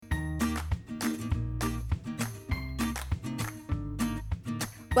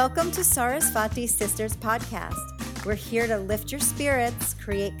Welcome to Sarasvati Sisters Podcast. We're here to lift your spirits,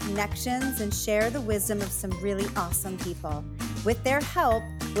 create connections, and share the wisdom of some really awesome people. With their help,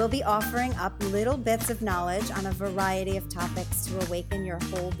 we'll be offering up little bits of knowledge on a variety of topics to awaken your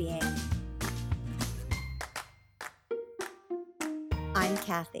whole being. I'm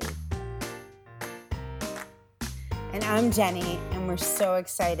Kathy. And I'm Jenny, and we're so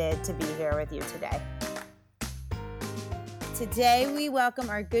excited to be here with you today. Today, we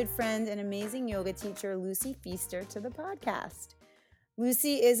welcome our good friend and amazing yoga teacher, Lucy Feaster, to the podcast.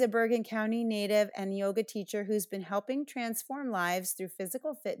 Lucy is a Bergen County native and yoga teacher who's been helping transform lives through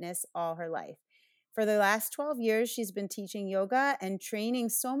physical fitness all her life. For the last 12 years, she's been teaching yoga and training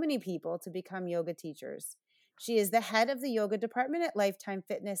so many people to become yoga teachers. She is the head of the yoga department at Lifetime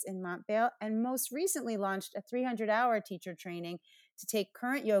Fitness in Montvale and most recently launched a 300-hour teacher training to take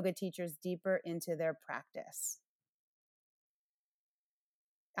current yoga teachers deeper into their practice.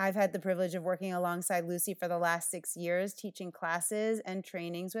 I've had the privilege of working alongside Lucy for the last 6 years, teaching classes and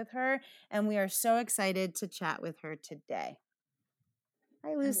trainings with her, and we are so excited to chat with her today.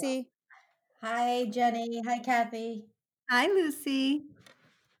 Hi, Lucy. Hi, Jenny. Hi, Kathy. Hi, Lucy.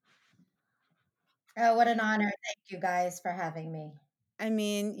 Oh, what an honor. Thank you guys for having me. I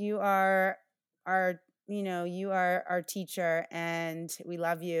mean, you are our teacher, and we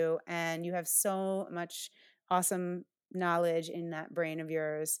love you, and you have so much awesome knowledge in that brain of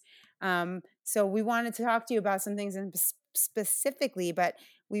yours. So we wanted to talk to you about some things specifically, but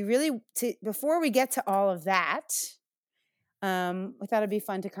we really, before we get to all of that, we thought it'd be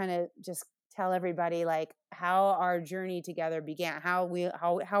fun to kind of just tell everybody like how our journey together began, how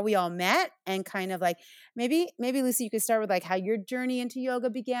we all met, and kind of like maybe Lucy, you could start with like how your journey into yoga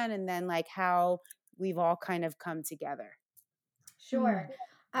began, and then like how we've all kind of come together. Sure.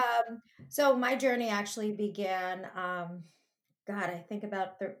 So my journey actually began, I think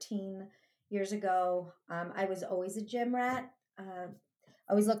about 13 years ago. I was always a gym rat,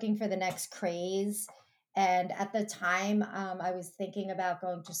 always looking for the next craze. And at the time, I was thinking about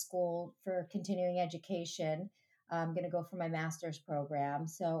going to school for continuing education. I'm going to go for my master's program.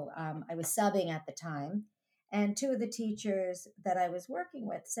 So I was subbing at the time. And two of the teachers that I was working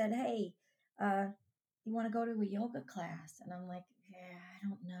with said, "Hey, you want to go to a yoga class?" And I'm like, "Yeah, I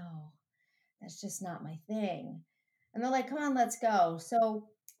don't know. That's just not my thing." And they're like, "Come on, let's go." So,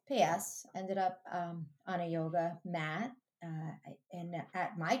 P.S. ended up on a yoga mat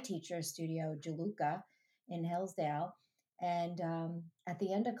at my teacher's studio, Jaluka, in Hillsdale. And at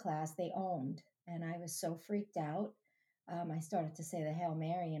the end of class, they owned, and I was so freaked out. I started to say the Hail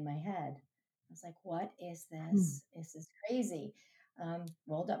Mary in my head. I was like, "What is this? This is crazy."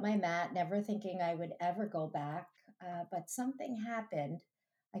 Rolled up my mat, never thinking I would ever go back. But something happened.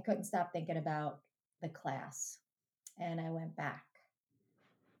 I couldn't stop thinking about the class. And I went back.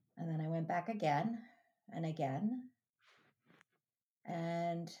 And then I went back again and again.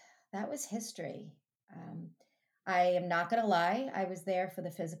 And that was history. I am not going to lie, I was there for the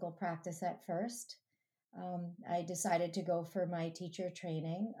physical practice at first. I decided to go for my teacher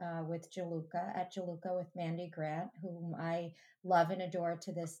training with Jaluka at Jaluka with Mandy Grant, whom I love and adore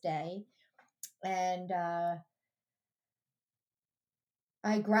to this day. And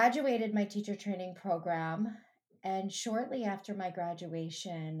I graduated my teacher training program. And shortly after my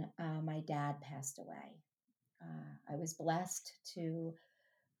graduation, my dad passed away. I was blessed to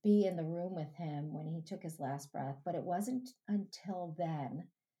be in the room with him when he took his last breath, but it wasn't until then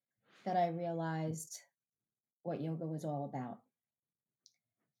that I realized what yoga was all about.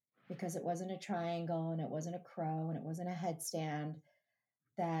 Because it wasn't a triangle and it wasn't a crow and it wasn't a headstand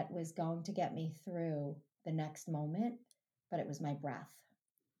that was going to get me through the next moment, but it was my breath.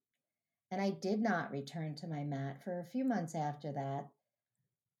 And I did not return to my mat for a few months after that,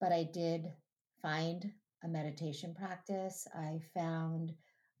 but I did find a meditation practice. I found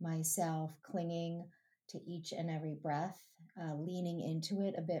myself clinging to each and every breath, leaning into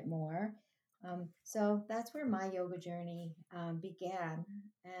it a bit more. So that's where my yoga journey began.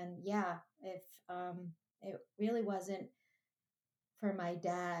 And yeah, if it really wasn't for my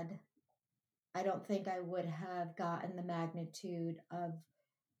dad, I don't think I would have gotten the magnitude of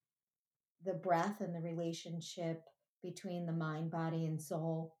the breath and the relationship between the mind, body, and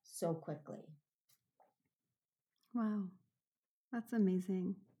soul so quickly. Wow, that's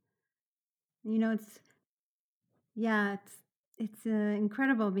amazing. You know, it's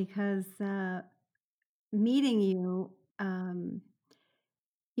incredible because meeting you, I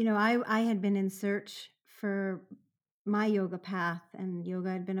had been in search for my yoga path, and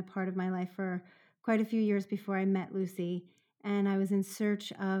yoga had been a part of my life for quite a few years before I met Lucy. And I was in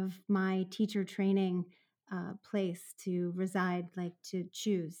search of my teacher training place to reside, like to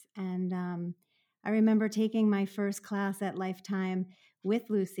choose. And I remember taking my first class at Lifetime with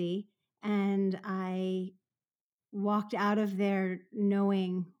Lucy, and I walked out of there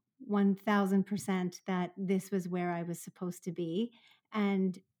knowing 1000% that this was where I was supposed to be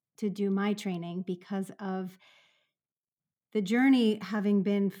and to do my training, because of the journey having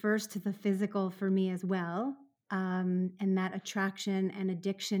been first to the physical for me as well, and that attraction and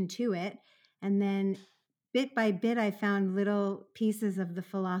addiction to it. And then bit by bit, I found little pieces of the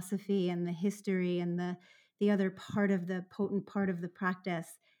philosophy and the history and the other part of the potent part of the practice.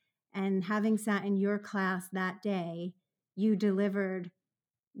 And having sat in your class that day, you delivered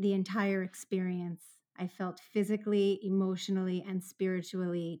the entire experience. I felt physically, emotionally, and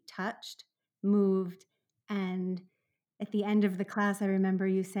spiritually touched, moved. And at the end of the class, I remember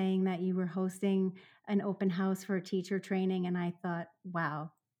you saying that you were hosting an open house for teacher training. And I thought,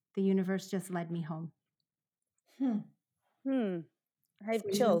 wow, the universe just led me home. I have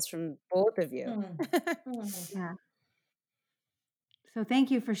So chills from both of you. yeah. So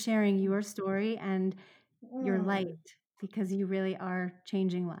thank you for sharing your story and your light, because you really are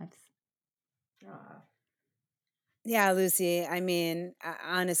changing lives. Yeah, Lucy. I mean,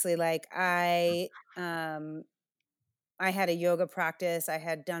 honestly, like I had a yoga practice. I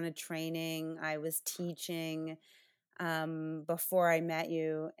had done a training. I was teaching before I met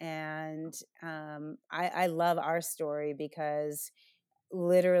you, and I love our story because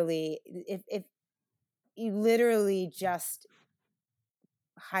literally, if you literally just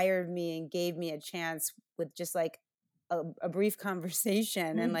hired me and gave me a chance with just like a brief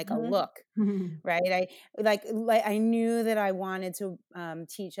conversation and like a look, right? I like I knew that I wanted to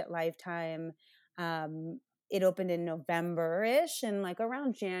teach at Lifetime. It opened in November-ish, and like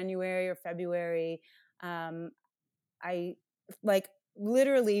around January or February, I like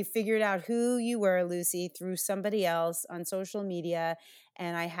literally figured out who you were, Lucy, through somebody else on social media.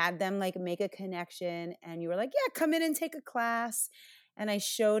 And I had them like make a connection, and you were like, yeah, come in and take a class. And I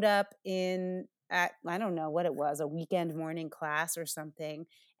showed up at, I don't know what it was, a weekend morning class or something.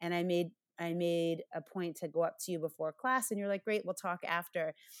 And I made a point to go up to you before class, and you're like, great, we'll talk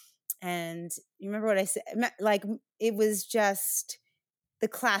after. And you remember what I said? Like, it was just, the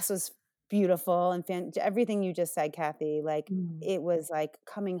class was beautiful and everything you just said, Kathy. Like, it was like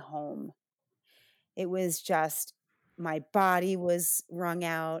coming home. It was just, my body was wrung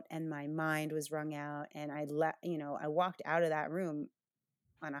out and my mind was wrung out, and I walked out of that room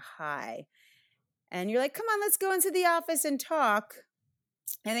on a high. And you're like, come on, let's go into the office and talk.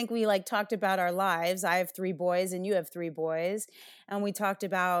 I think we like talked about our lives. I have 3 boys and you have 3 boys. And we talked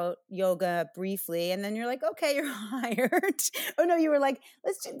about yoga briefly. And then you're like, okay, you're hired. Oh no, you were like,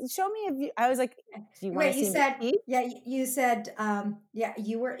 show me if you, I was like, do you want to Wait, you see me said, teach? yeah, you said, yeah,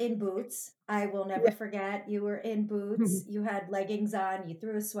 you were in boots. I will never forget. You were in boots. You had leggings on. You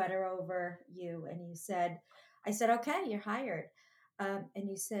threw a sweater over you, and you said, I said, okay, you're hired. And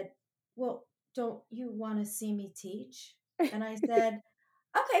you said, well, don't you want to see me teach? And I said,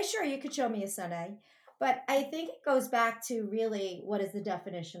 okay, sure, you could show me a Sunday. But I think it goes back to really what is the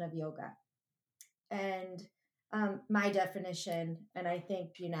definition of yoga? And my definition, and I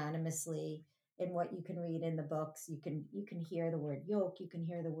think unanimously in what you can read in the books, you can hear the word yoke, you can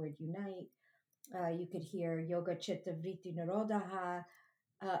hear the word unite, you could hear yoga chitta vritti nirodha.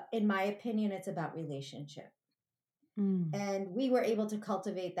 In my opinion, it's about relationship, and we were able to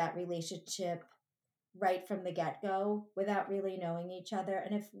cultivate that relationship right from the get go without really knowing each other.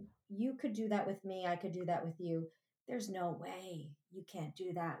 And if you could do that with me, I could do that with you. There's no way you can't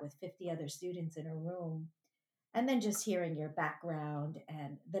do that with 50 other students in a room. And then just hearing your background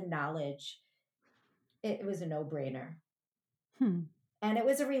and the knowledge, it was a no brainer. And it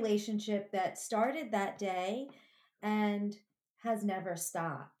was a relationship that started that day and has never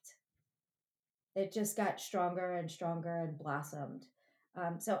stopped. It just got stronger and stronger and blossomed.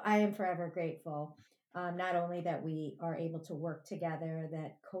 So I am forever grateful, not only that we are able to work together,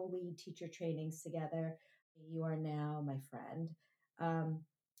 that co lead teacher trainings together. You are now my friend,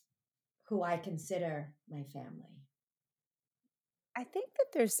 who I consider my family. I think that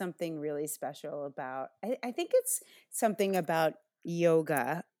there's something really special about, I think it's something about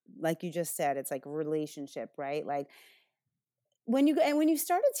yoga. Like you just said, it's like relationship, right? Like, when you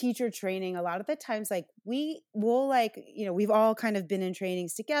start a teacher training, a lot of the times, like we will, like, we've all kind of been in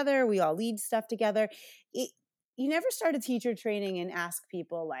trainings together. We all lead stuff together. You never start a teacher training and ask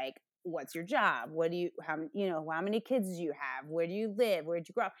people like, what's your job? What do you, how many kids do you have? Where do you live? Where did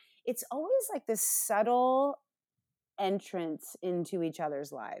you grow up? It's always like this subtle entrance into each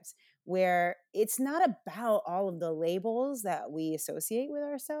other's lives, where it's not about all of the labels that we associate with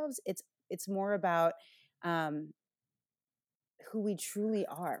ourselves. It's more about who we truly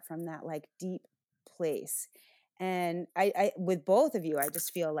are from that like deep place. And I with both of you, I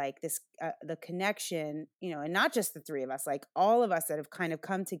just feel like this, the connection, and not just the three of us, like all of us that have kind of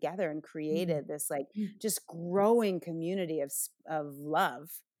come together and created this like just growing community of love.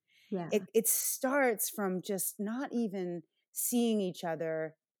 Yeah. It starts from just not even seeing each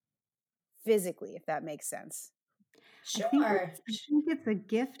other physically, if that makes sense. Sure. I think it's a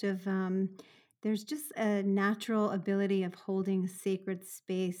gift of there's just a natural ability of holding a sacred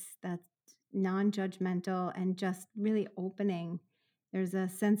space that's non-judgmental and just really opening. There's a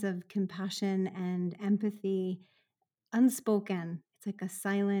sense of compassion and empathy, unspoken. It's like a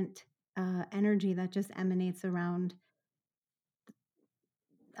silent energy that just emanates around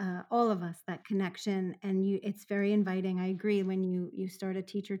all of us, that connection. And it's very inviting. I agree. When you start a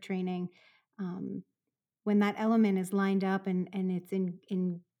teacher training, when that element is lined up and it's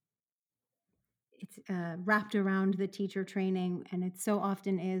it's wrapped around the teacher training, and it so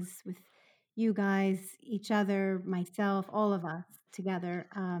often is with you guys, each other, myself, all of us together.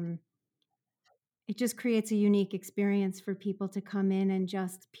 It just creates a unique experience for people to come in and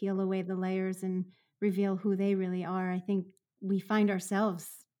just peel away the layers and reveal who they really are. I think we find ourselves,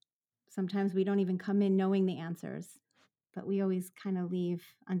 sometimes we don't even come in knowing the answers, but we always kind of leave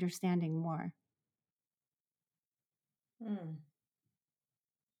understanding more.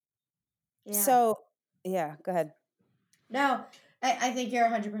 Yeah. So yeah, go ahead. No, I think you're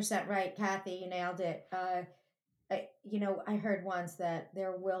 100% right, Kathy. You nailed it. I heard once that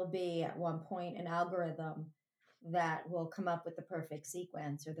there will be at one point an algorithm that will come up with the perfect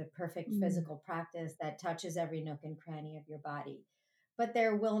sequence or the perfect physical practice that touches every nook and cranny of your body. But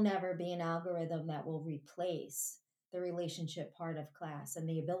there will never be an algorithm that will replace the relationship part of class and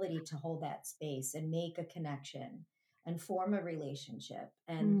the ability to hold that space and make a connection and form a relationship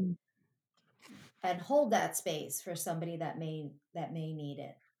and hold that space for somebody that may need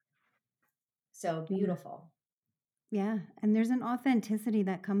it. So beautiful. Yeah. And there's an authenticity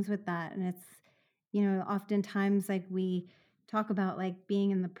that comes with that. And it's, oftentimes like we talk about like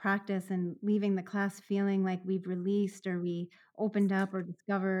being in the practice and leaving the class feeling like we've released or we opened up or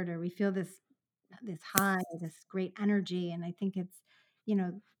discovered, or we feel this high, this great energy. And I think it's,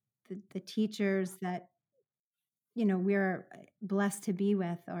 the teachers that, we're blessed to be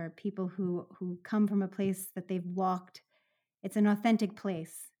with are people who come from a place that they've walked. It's an authentic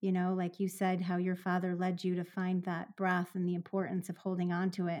place, like you said, how your father led you to find that breath and the importance of holding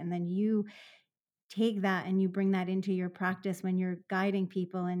on to it. And then you take that and you bring that into your practice when you're guiding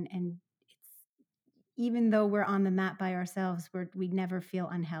people. And it's, even though we're on the mat by ourselves, we never feel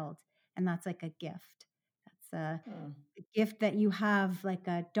unheld. And that's like a gift. That's a gift that you have, like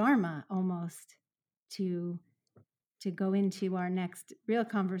a dharma almost, to go into our next real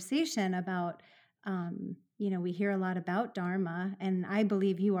conversation about, we hear a lot about Dharma, and I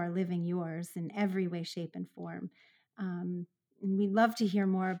believe you are living yours in every way, shape, and form. And we'd love to hear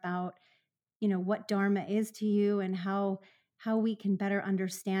more about, what Dharma is to you and how we can better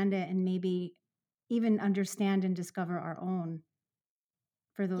understand it and maybe even understand and discover our own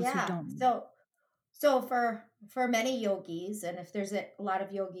for those who don't. So for many yogis, and if there's a lot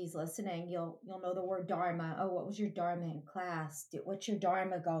of yogis listening, you'll know the word dharma. Oh, what was your dharma in class? What's your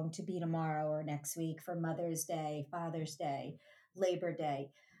dharma going to be tomorrow or next week for Mother's Day, Father's Day, Labor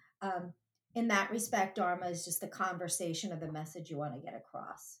Day? In that respect, dharma is just the conversation of the message you want to get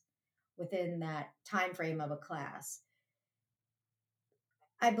across within that time frame of a class.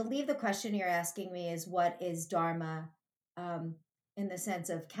 I believe the question you're asking me is, what is dharma? In the sense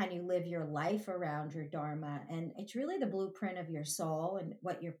of, can you live your life around your dharma? And it's really the blueprint of your soul and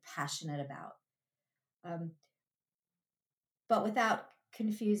what you're passionate about. But without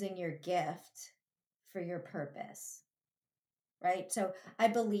confusing your gift for your purpose, right? So I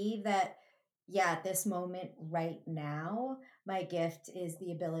believe that, at this moment right now, my gift is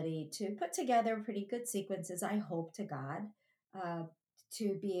the ability to put together pretty good sequences, I hope to God,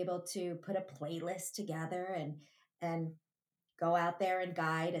 to be able to put a playlist together and go out there and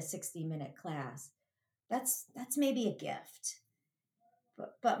guide a 60-minute class. That's maybe a gift.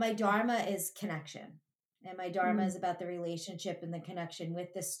 But my dharma is connection. And my dharma is about the relationship and the connection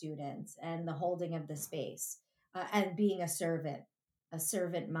with the students and the holding of the space, and being a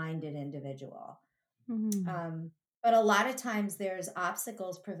servant-minded individual. But a lot of times there's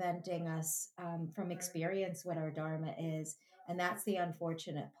obstacles preventing us from experience what our dharma is. And that's the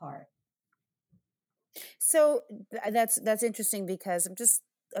unfortunate part. So that's interesting, because I'm just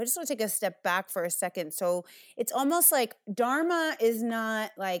just want to take a step back for a second. So it's almost like Dharma is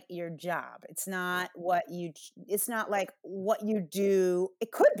not like your job. It's not it's not like what you do.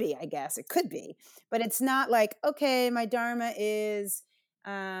 It could be, I guess it could be, but it's not like, okay, my Dharma is,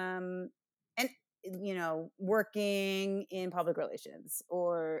 and working in public relations,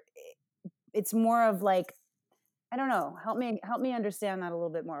 or it's more of like, I don't know. Help me understand that a little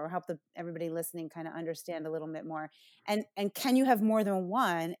bit more, or help everybody listening kind of understand a little bit more. And can you have more than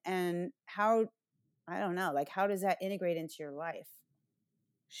one? And how, I don't know, like, how does that integrate into your life?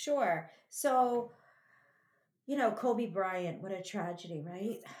 Sure. So, Kobe Bryant, what a tragedy,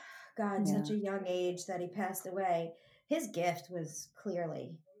 right? God, Yeah. such a young age that he passed away. His gift was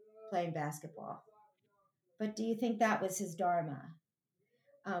clearly playing basketball. But do you think that was his dharma?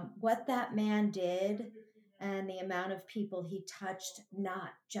 What that man did and the amount of people he touched, not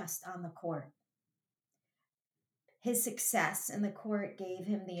just on the court. His success in the court gave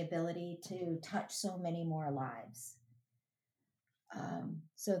him the ability to touch so many more lives.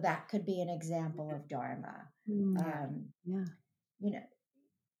 So that could be an example of dharma. Yeah. You know,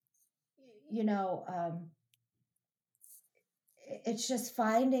 you know, it's just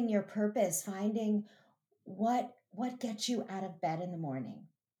finding your purpose, finding what gets you out of bed in the morning.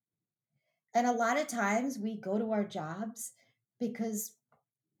 And a lot of times we go to our jobs because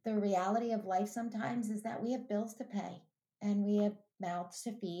the reality of life sometimes is that we have bills to pay and we have mouths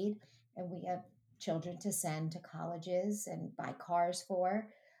to feed and we have children to send to colleges and buy cars for.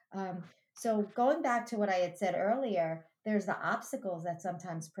 So going back to what I had said earlier, there's the obstacles that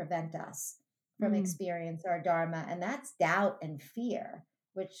sometimes prevent us from experience our dharma, and that's doubt and fear,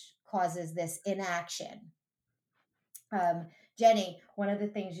 which causes this inaction. Jenny, one of the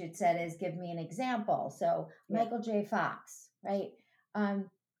things you'd said is give me an example. So Yeah. Michael J. Fox, right? Um,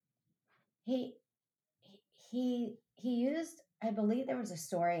 he he used, I believe there was a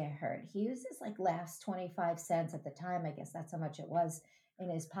story I heard. He used his like last 25 cents at the time. I guess that's how much it was in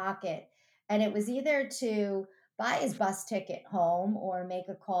his pocket. And it was either to buy his bus ticket home or make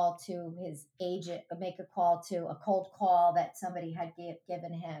a call to his agent, make a call to a cold call that somebody had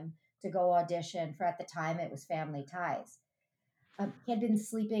given him to go audition for. At the time, it was Family Ties. He had been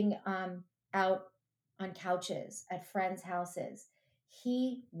sleeping out on couches at friends' houses.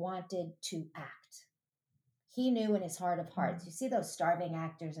 He wanted to act. He knew in his heart of hearts. You see those starving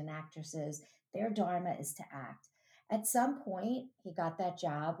actors and actresses, their dharma is to act. At some point, he got that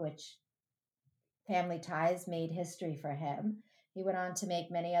job, which Family Ties made history for him. He went on to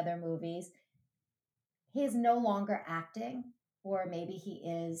make many other movies. He is no longer acting, or maybe he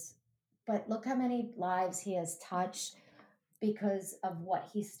is, but look how many lives he has touched because of what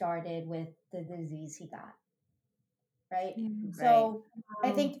he started with the disease he got. Right? Right. So I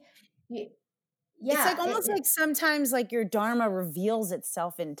think, It's yeah, like almost like sometimes like your dharma reveals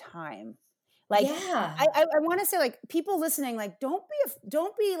itself in time. Like, yeah. I want to say, like, people listening, like, don't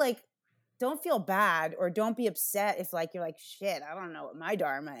feel bad or don't be upset if like you're like, shit, I don't know what my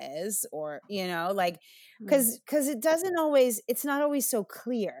dharma is, or like, because it's not always so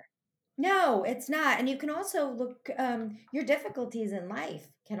clear. No, it's not. And you can also look, your difficulties in life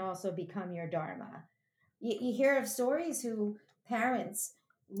can also become your dharma. You hear of stories who parents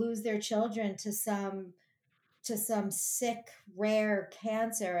lose their children to some sick, rare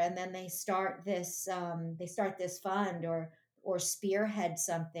cancer, and then they start this fund or spearhead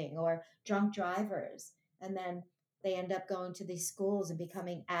something, or drunk drivers, and then they end up going to these schools and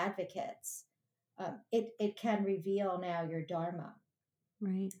becoming advocates. It can reveal now your dharma.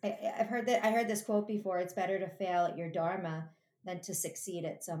 Right. I've heard that. I heard this quote before. It's better to fail at your dharma than to succeed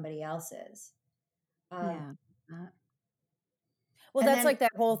at somebody else's. Um, Yeah. Well, and that's then, like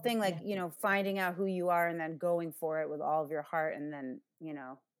that whole thing, like, yeah, finding out who you are and then going for it with all of your heart, and then,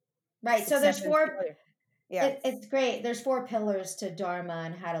 right. So success there's and four. failure. Yeah. It's great. There's four pillars to dharma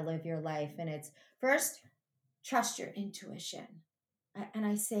and how to live your life, and it's first, trust your intuition. And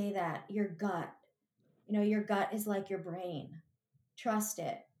I say that your gut. Your gut is like your brain. Trust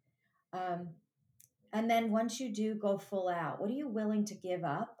it. Um, and then once you do, go full out. What are you willing to give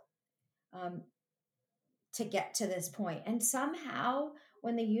up? To get to this point. And somehow,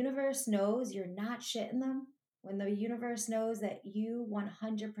 when the universe knows you're not shitting them, when the universe knows that you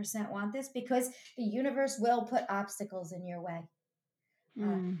 100% want this, because the universe will put obstacles in your way.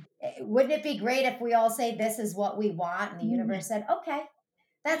 Wouldn't it be great if we all say this is what we want, and the universe said, "Okay,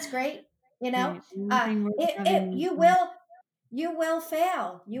 that's great." Right. Nothing worth having. You will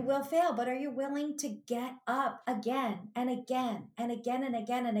fail. You will fail, but are you willing to get up again and again and again and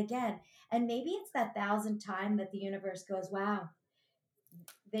again and again? And maybe it's that 1,000th time that the universe goes, wow,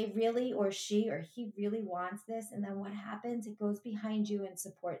 they really, or she or he really wants this. And then what happens? It goes behind you and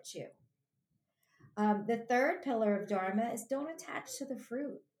supports you. The third pillar of Dharma is don't attach to the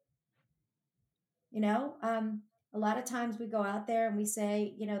fruit. You know, a lot of times we go out there and we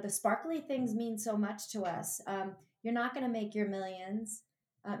say, you know, the sparkly things mean so much to us. You're not going to make your millions.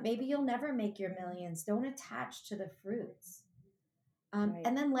 Maybe you'll never make your millions. Don't attach to the fruits. Right.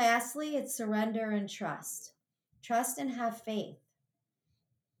 And then lastly, it's surrender and trust. Trust and have faith.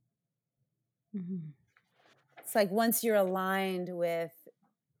 Mm-hmm. It's like once you're aligned with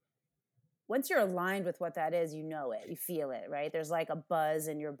what that is, you know it, you feel it, right? There's like a buzz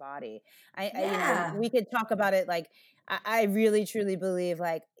in your body. Yeah. We could talk about it. Like, I really, truly believe,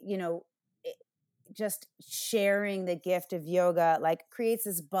 like, just sharing the gift of yoga, like, creates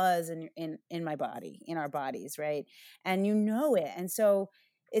this buzz in my body, in our bodies, right? And you know it. And so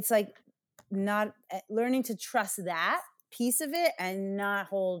it's like not learning to trust that piece of it and not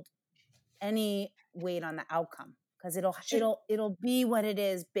hold any weight on the outcome, because it'll be what it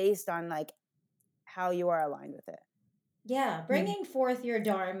is based on like how you are aligned with it. Yeah, bringing forth your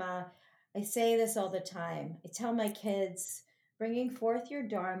Dharma. I say this all the time. I tell my kids, bringing forth your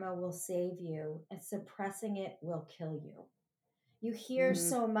Dharma will save you, and suppressing it will kill you. You hear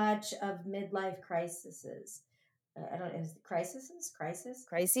so much of midlife crises. I don't know, is it crises?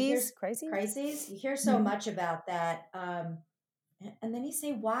 Crises. You hear so much about that. And then you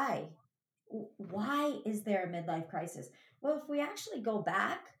say, why? Why is there a midlife crisis? Well, if we actually go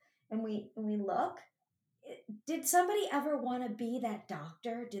back and we look, did somebody ever want to be that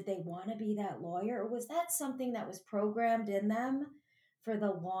doctor? Did they want to be that lawyer? Or was that something that was programmed in them for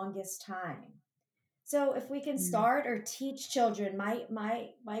the longest time? So if we can start or teach children,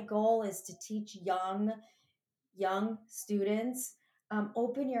 my goal is to teach young students,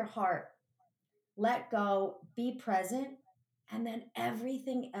 open your heart, let go, be present, and then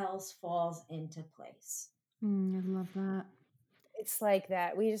everything else falls into place. I love that. It's like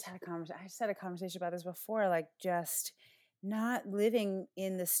that. We just had a conversation. I just had a conversation about this before, like just not living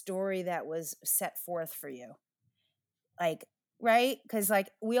in the story that was set forth for you. Like, right? Because like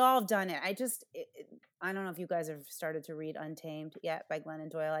we all have done it. I don't know if you guys have started to read Untamed yet by Glennon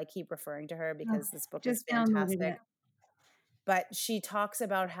Doyle. I keep referring to her because this book is fantastic. But she talks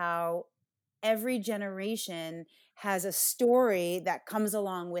about how every generation has a story that comes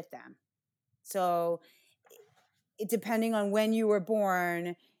along with them. So depending on when you were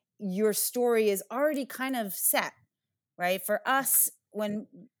born, your story is already kind of set, right? For us, when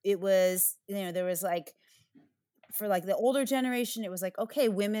it was, there was like, for like the older generation, it was like, okay,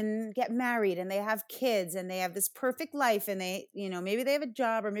 women get married and they have kids and they have this perfect life and they, maybe they have a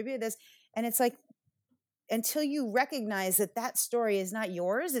job or maybe this. And it's like, until you recognize that story is not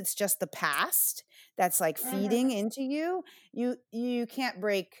yours, it's just the past that's like feeding into you, you can't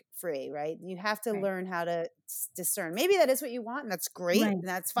break free, right? You have to learn how to discern. Maybe that is what you want and that's great and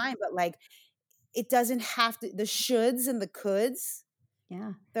that's fine, but like it doesn't have to, the shoulds and the coulds,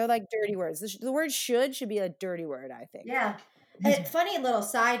 they're like dirty words. The word should be a dirty word, I think. Yeah. A funny little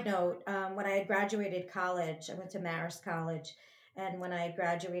side note, when I had graduated college, I went to Marist College, and when I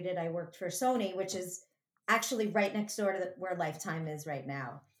graduated, I worked for Sony, which is actually right next door to where Lifetime is right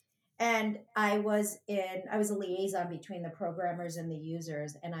now. And I was a liaison between the programmers and the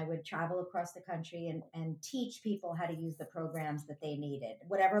users, and I would travel across the country and teach people how to use the programs that they needed,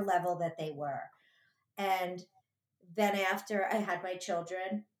 whatever level that they were. And then after I had my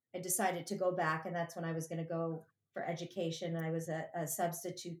children, I decided to go back, and that's when I was going to go for education. And I was a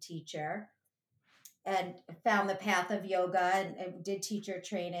substitute teacher and found the path of yoga and did teacher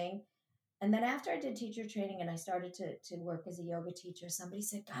training. And then after I did teacher training and I started to work as a yoga teacher, somebody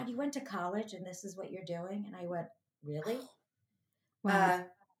said, God, you went to college and this is what you're doing? And I went, really? Wow.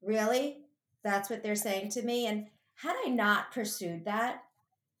 Really? That's what they're saying to me? And had I not pursued that,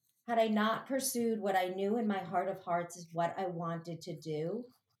 had I not pursued what I knew in my heart of hearts is what I wanted to do,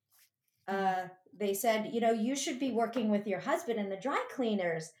 they said, you should be working with your husband in the dry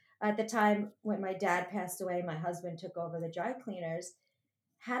cleaners. At the time when my dad passed away, my husband took over the dry cleaners.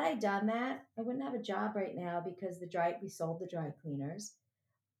 Had I done that, I wouldn't have a job right now because we sold the dry cleaners.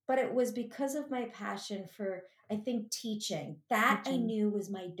 But it was because of my passion for, I think, teaching. That I knew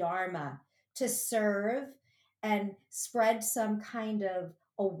was my dharma, to serve and spread some kind of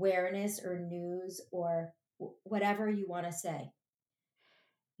awareness or news or whatever you want to say.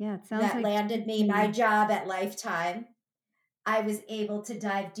 Yeah, it sounds that like landed me my job at Lifetime. I was able to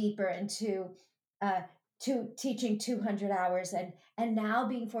dive deeper into to teaching 200 hours and now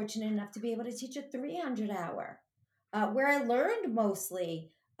being fortunate enough to be able to teach a 300 hour, where I learned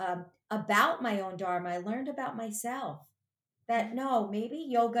mostly about my own dharma. I learned about myself. that no, maybe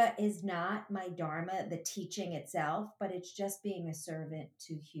yoga is not my dharma, the teaching itself, but it's just being a servant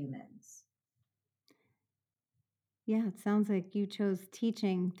to humans. Yeah, it sounds like you chose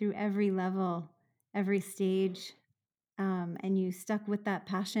teaching through every level, every stage, and you stuck with that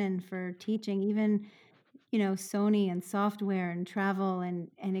passion for teaching, even Sony and software and travel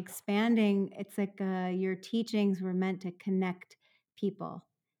and expanding. It's like your teachings were meant to connect people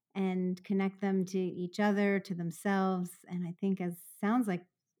and connect them to each other, to themselves. And I think sounds like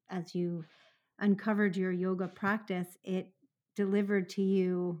as you uncovered your yoga practice, it delivered to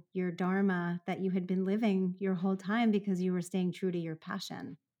you your dharma that you had been living your whole time because you were staying true to your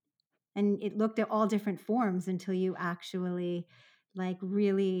passion. And it looked at all different forms until you actually like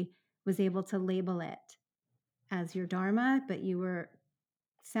really was able to label it as your dharma, but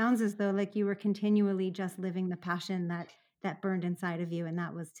sounds as though like you were continually just living the passion that burned inside of you, and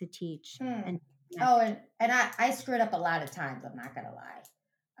that was to teach and Oh, connect. and I screwed up a lot of times. I'm not gonna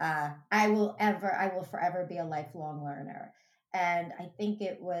lie. I will forever be a lifelong learner. And I think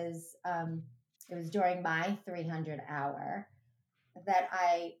it was during my 300 hour that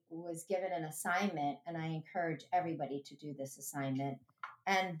I was given an assignment, and I encourage everybody to do this assignment.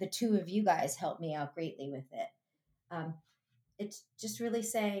 And the two of you guys helped me out greatly with it. Um, it's just really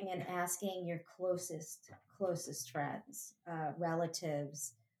saying and asking your closest friends,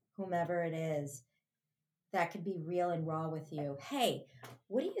 relatives, whomever it is that could be real and raw with you. Hey,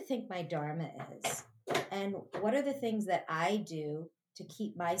 what do you think my dharma is? And what are the things that I do to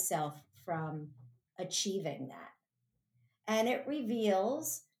keep myself from achieving that? And it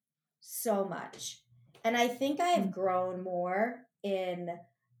reveals so much. And I think I have grown more in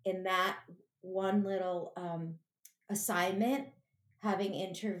that one little assignment, having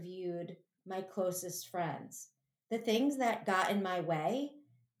interviewed my closest friends. The things that got in my way,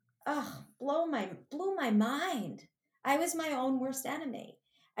 blew my mind. I was my own worst enemy.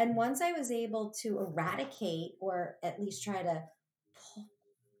 And once I was able to eradicate or at least try to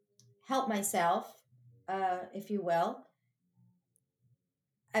help myself, if you will,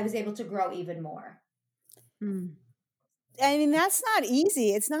 I was able to grow even more. I mean, that's not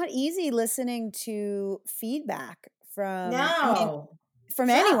easy. It's not easy listening to feedback from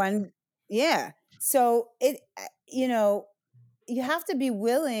anyone. Yeah. So you have to be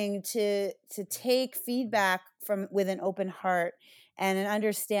willing to take feedback with an open heart and an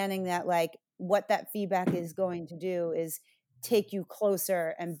understanding that like what that feedback is going to do is take you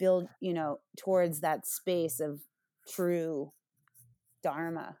closer and build, towards that space of true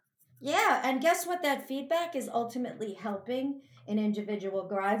dharma. Yeah, and guess what? That feedback is ultimately helping an individual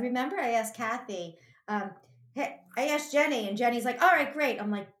grow. I remember I asked Kathy, hey, I asked Jenny, and Jenny's like, "All right, great." I'm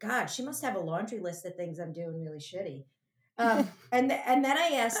like, "God, she must have a laundry list of things I'm doing really shitty." And then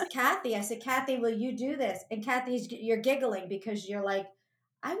I asked Kathy. I said, "Kathy, will you do this?" And you're giggling because you're like,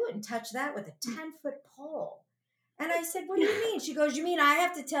 "I wouldn't touch that with a 10-foot pole." And I said, "What do you mean?" She goes, "You mean I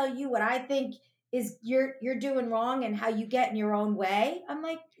have to tell you what I think is you're doing wrong and how you get in your own way?" I'm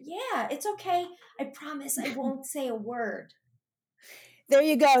like, "Yeah, it's okay. I promise I won't say a word." There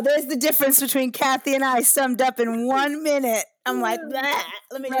you go. There's the difference between Kathy and I summed up in 1 minute. I'm like, "Bah,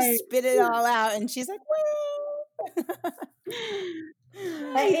 let me just spit it all out." And she's like, well.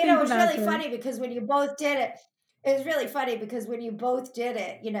 It was really funny because when you both did it,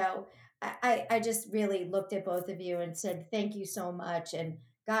 I just really looked at both of you and said, "Thank you so much." And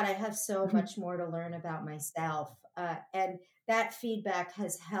God, I have so much more to learn about myself. And that feedback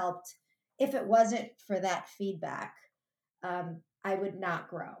has helped. If it wasn't for that feedback, I would not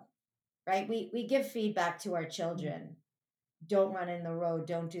grow. Right? We give feedback to our children. Don't run in the road.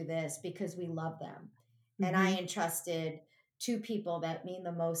 Don't do this, because we love them. And I entrusted two people that mean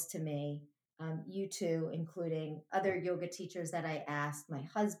the most to me, you two, including other yoga teachers that I asked, my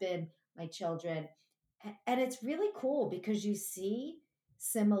husband, my children. And it's really cool because you see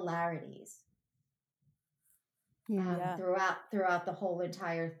similarities throughout the whole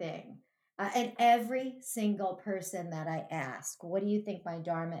entire thing. And every single person that I ask, "What do you think my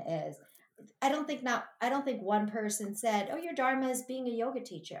dharma is?" I don't think one person said, "Oh, your dharma is being a yoga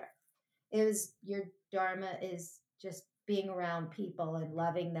teacher." It was, "Your dharma is just being around people and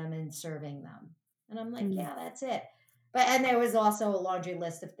loving them and serving them." And I'm like, "Yeah, that's it." And there was also a laundry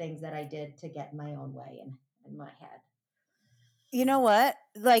list of things that I did to get in my own way in my head. You know what?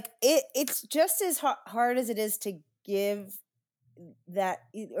 Like it's just as hard as it is to give that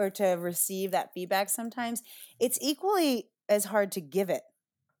or to receive that feedback sometimes. It's equally as hard to give it.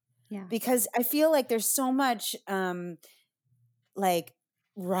 Yeah. Because I feel like there's so much like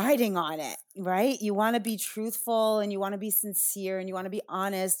riding on it, right? You want to be truthful and you want to be sincere and you want to be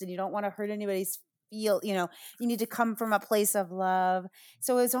honest and you don't want to hurt anybody's feel, you need to come from a place of love.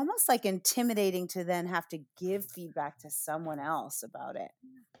 So it's almost like intimidating to then have to give feedback to someone else about it.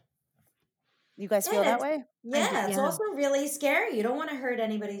 You guys feel that way? It's also really scary. You don't want to hurt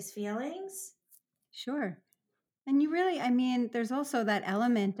anybody's feelings. Sure. And there's also that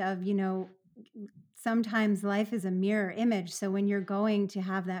element of, sometimes life is a mirror image. So when you're going to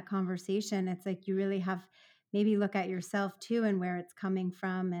have that conversation, it's like you really have maybe look at yourself too and where it's coming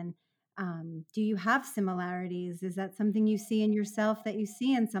from. And do you have similarities? Is that something you see in yourself that you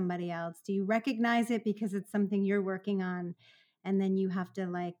see in somebody else? Do you recognize it because it's something you're working on? And then you have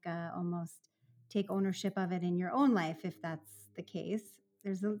to almost take ownership of it in your own life, if that's the case.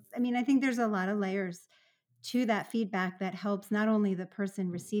 I think there's a lot of layers to that feedback that helps not only the person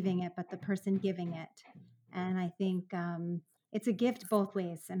receiving it, but the person giving it. And I think it's a gift both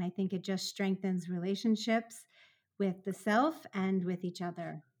ways. And I think it just strengthens relationships with the self and with each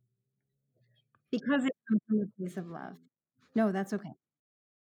other because it comes from a place of love. No, that's okay.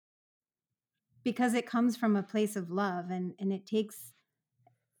 Because it comes from a place of love, and it takes,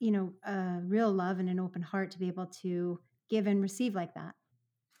 a real love and an open heart to be able to give and receive like that.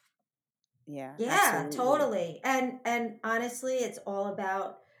 Yeah, absolutely. Totally. And honestly, it's all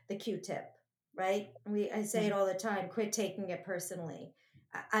about the Q-tip, right? I say it all the time, quit taking it personally.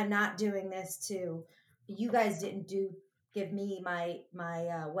 I'm not doing this you guys didn't give me my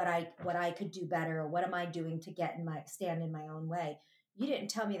what I could do better, or what am I doing to stand in my own way. You didn't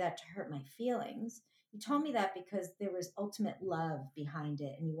tell me that to hurt my feelings. You told me that because there was ultimate love behind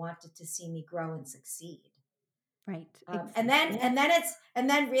it, and you wanted to see me grow and succeed. Right. And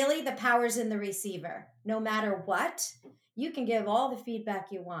then really the power's in the receiver. No matter what, you can give all the feedback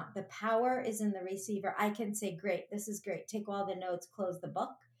you want. The power is in the receiver. I can say, great, this is great. Take all the notes, close the book,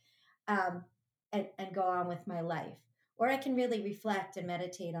 and go on with my life. Or I can really reflect and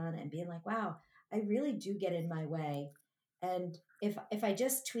meditate on it and be like, wow, I really do get in my way. And if I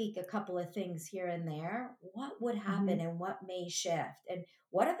just tweak a couple of things here and there, what would happen and what may shift? And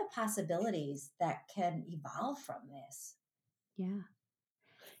what are the possibilities that can evolve from this? Yeah.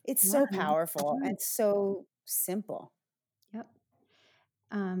 It's so powerful and so simple. Yep.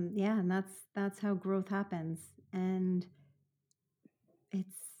 And that's how growth happens. And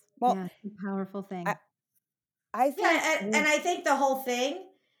it's a powerful thing. I think, and I think the whole thing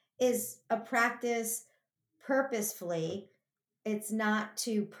is a practice purposefully. It's not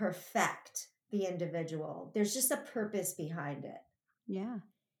to perfect the individual. There's just a purpose behind it. Yeah.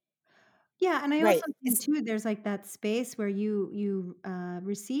 Yeah, and I also think too, there's that space where you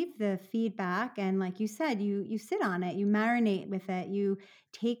receive the feedback, and like you said, you sit on it, you marinate with it, you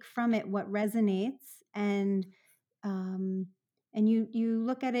take from it what resonates, and you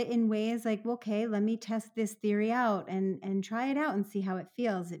look at it in ways like, okay, let me test this theory out and try it out and see how it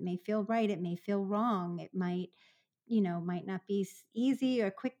feels. It may feel right, it may feel wrong, it might not be easy or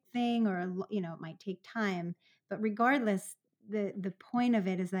a quick thing, or it might take time, but regardless, the point of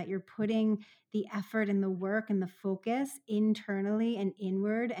it is that you're putting the effort and the work and the focus internally and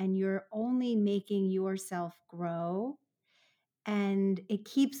inward, and you're only making yourself grow, and it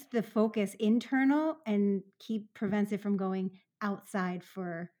keeps the focus internal and prevents it from going outside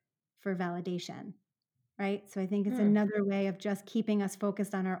for validation, right? So I think it's another way of just keeping us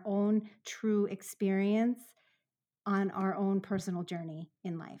focused on our own true experience, on our own personal journey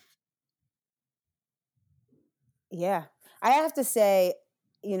in life. Yeah. I have to say,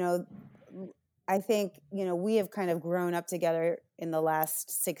 I think, we have kind of grown up together in the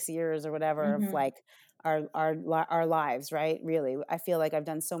last 6 years or whatever of our lives, right? Really. I feel like I've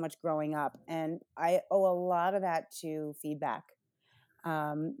done so much growing up, and I owe a lot of that to feedback.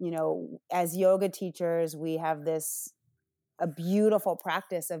 As yoga teachers, we have a beautiful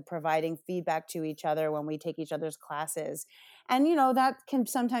practice of providing feedback to each other when we take each other's classes. And, that can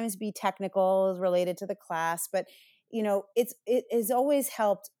sometimes be technical, related to the class, but, it has always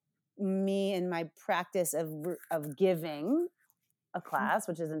helped me in my practice of giving a class,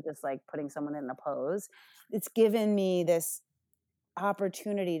 which isn't just like putting someone in a pose. It's given me this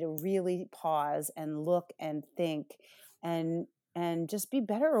opportunity to really pause and look and think and just be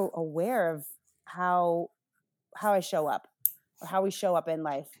better aware of how I show up, or how we show up in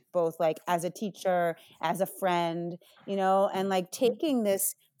life, both like as a teacher, as a friend, and like taking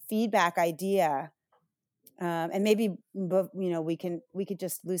this feedback idea. And maybe, we could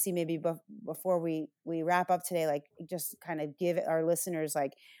just, Lucy, maybe before we wrap up today, like just kind of give our listeners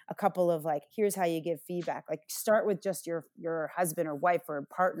like a couple of like, here's how you give feedback. Like start with just your husband or wife or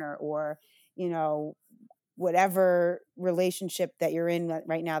partner, or, whatever relationship that you're in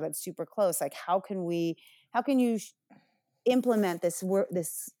right now that's super close. Like how can you implement this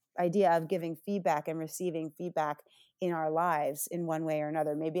idea of giving feedback and receiving feedback in our lives in one way or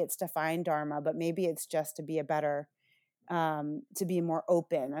another. Maybe it's to find dharma, but maybe it's just to be a better, to be more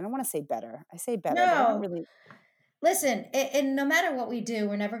open. I don't want to say better. I say better, but I don't No, really. listen, and no matter what we do,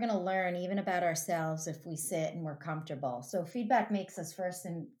 we're never going to learn even about ourselves if we sit and we're comfortable. So feedback makes us first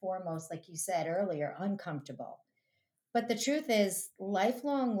and foremost, like you said earlier, uncomfortable. But the truth is,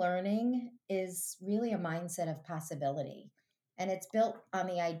 lifelong learning is really a mindset of possibility. And it's built on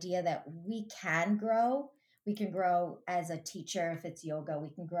the idea that we can grow. We can grow as a teacher if it's yoga. We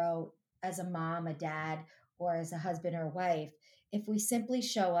can grow as a mom, a dad, or as a husband or wife if we simply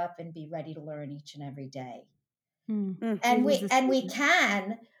show up and be ready to learn each and every day. And we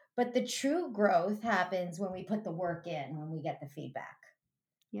can, but the true growth happens when we put the work in, when we get the feedback.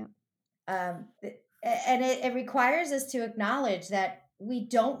 Yep. And it requires us to acknowledge that we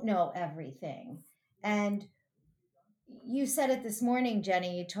don't know everything. And you said it this morning,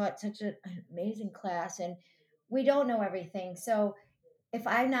 Jenny, you taught such an amazing class, and we don't know everything. So if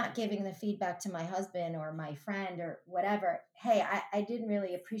I'm not giving the feedback to my husband or my friend or whatever, hey, I didn't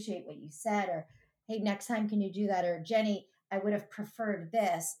really appreciate what you said, or hey, next time can you do that? Or Jenny, I would have preferred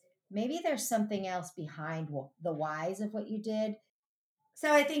this. Maybe there's something else behind the whys of what you did.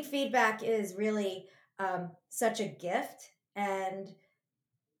 So I think feedback is really such a gift, and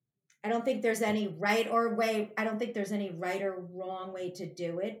I don't think there's any right or way. I don't think there's any right or wrong way to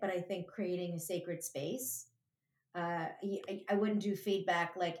do it, but I think creating a sacred space. I wouldn't do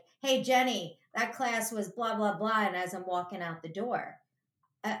feedback like, "Hey Jenny, that class was blah blah blah," and as I'm walking out the door,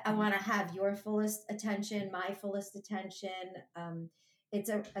 I want to have your fullest attention, my fullest attention. It's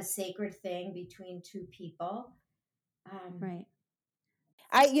a sacred thing between two people. Right.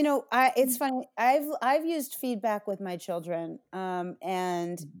 It's funny. I've used feedback with my children,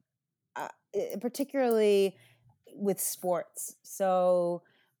 and particularly with sports. So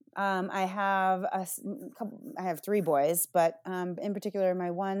I have I have three boys, but in particular,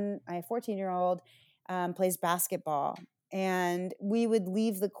 my 14-year-old plays basketball, and we would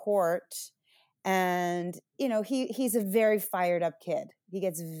leave the court, and he's a very fired up kid. He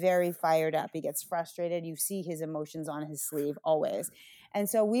gets very fired up. He gets frustrated. You see his emotions on his sleeve always. And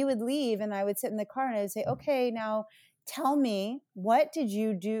so we would leave, and I would sit in the car and I would say, "Okay, now tell me, what did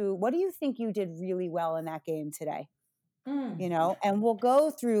you do? What do you think you did really well in that game today?" And we'll go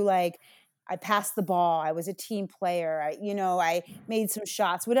through, like, I passed the ball, I was a team player, I made some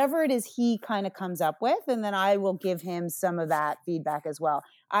shots, whatever it is he kind of comes up with. And then I will give him some of that feedback as well.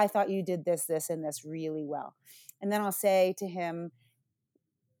 I thought you did this, and this really well. And then I'll say to him,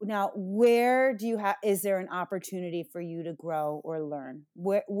 now, where is there an opportunity for you to grow or learn?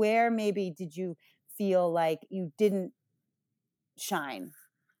 Where maybe did you feel like you didn't shine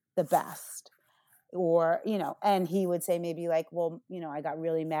the best? Or, and he would say maybe like, well, I got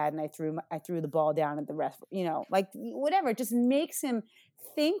really mad and I threw the ball down at the ref, like whatever. It just makes him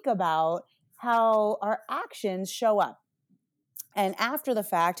think about how our actions show up. And after the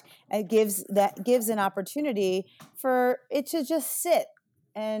fact, it gives an opportunity for it to just sit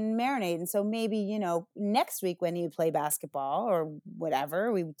and marinate. And so maybe, next week when you play basketball or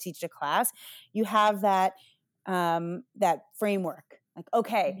whatever, we teach a class, you have that framework. Like,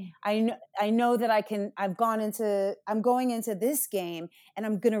 okay, I know that I'm going into this game, and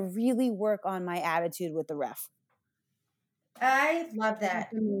I'm going to really work on my attitude with the ref. I love that.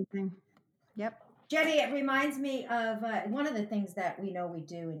 That's amazing. Yep. Jenny, it reminds me of one of the things that we know we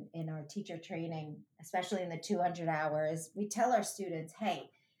do in our teacher training, especially in the 200 hours. We tell our students, hey,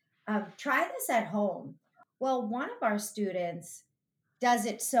 try this at home. Well, one of our students does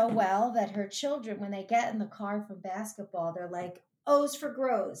it so well that her children, when they get in the car from basketball, they're like, O's for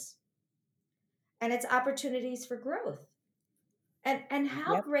grows. And it's opportunities for growth. And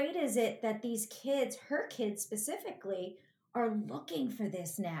how great is it that these kids, her kids specifically, are looking for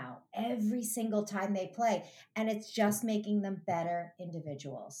this now every single time they play. And it's just making them better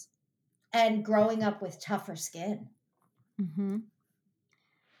individuals and growing up with tougher skin. Mm-hmm.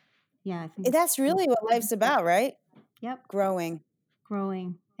 Yeah, I think that's really what life's about, right? Yep. Growing.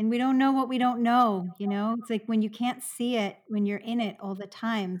 And we don't know what we don't know, It's like when you can't see it, when you're in it all the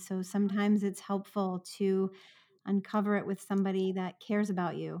time. So sometimes it's helpful to uncover it with somebody that cares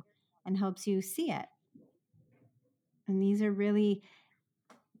about you and helps you see it. And these are really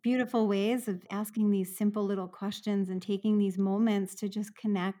beautiful ways of asking these simple little questions and taking these moments to just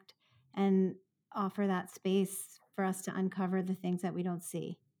connect and offer that space for us to uncover the things that we don't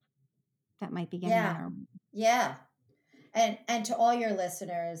see that might be getting in our way. Yeah. And to all your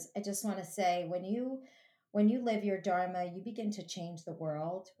listeners, I just want to say, when you live your dharma, you begin to change the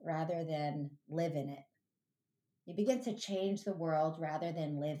world rather than live in it. You begin to change the world rather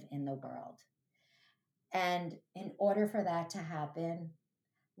than live in the world. And in order for that to happen,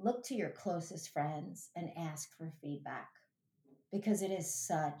 look to your closest friends and ask for feedback because it is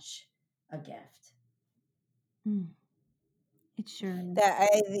such a gift. It sure is.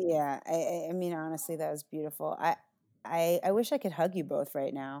 I mean, honestly, that was beautiful. I wish I could hug you both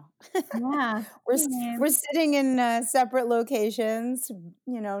right now. Yeah. We're sitting in separate locations.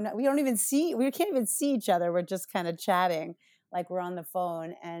 We can't even see each other. We're just kind of chatting like we're on the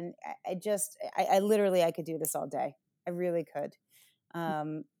phone. And I literally, I could do this all day. I really could.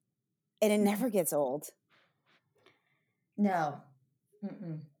 And it never gets old. No.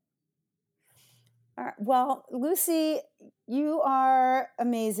 Mm-mm. All right. Well, Lucy, you are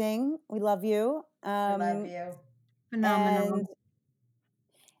amazing. We love you. I love you. Phenomenal. And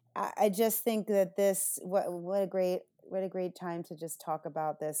I just think that what a great time to just talk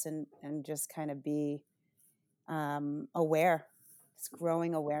about this and just kind of be aware. It's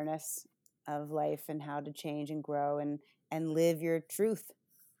growing awareness of life and how to change and grow and live your truth.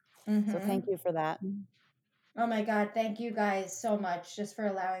 Mm-hmm. So thank you for that. Oh my God. Thank you guys so much just for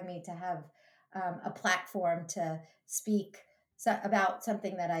allowing me to have a platform to speak about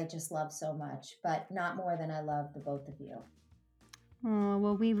something that I just love so much, but not more than I love the both of you. Oh,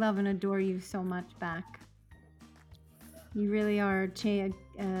 well, we love and adore you so much back. You really are a change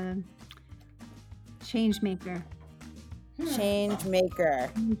maker. Change maker.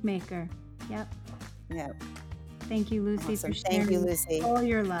 Change maker. Yep. Yep. Thank you, Lucy, Awesome. for sharing Thank you, Lucy. all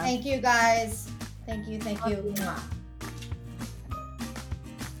your love. Thank you, guys. Thank you. Thank you. Mwah.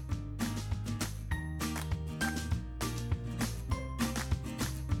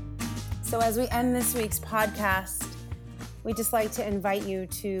 So as we end this week's podcast, we'd just like to invite you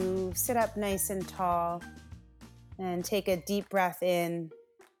to sit up nice and tall and take a deep breath in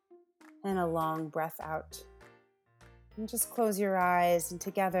and a long breath out. And just close your eyes, and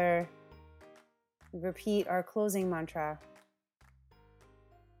together we repeat our closing mantra.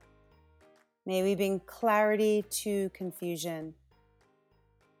 May we bring clarity to confusion.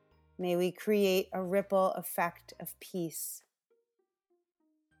 May we create a ripple effect of peace.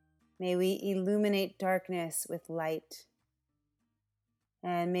 May we illuminate darkness with light.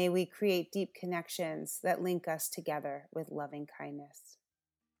 And may we create deep connections that link us together with loving kindness.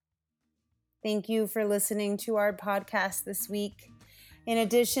 Thank you for listening to our podcast this week. In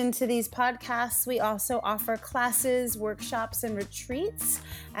addition to these podcasts, we also offer classes, workshops, and retreats.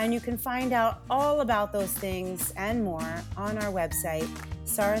 And you can find out all about those things and more on our website,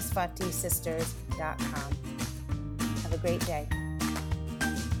 sarasvatisisters.com. Have a great day.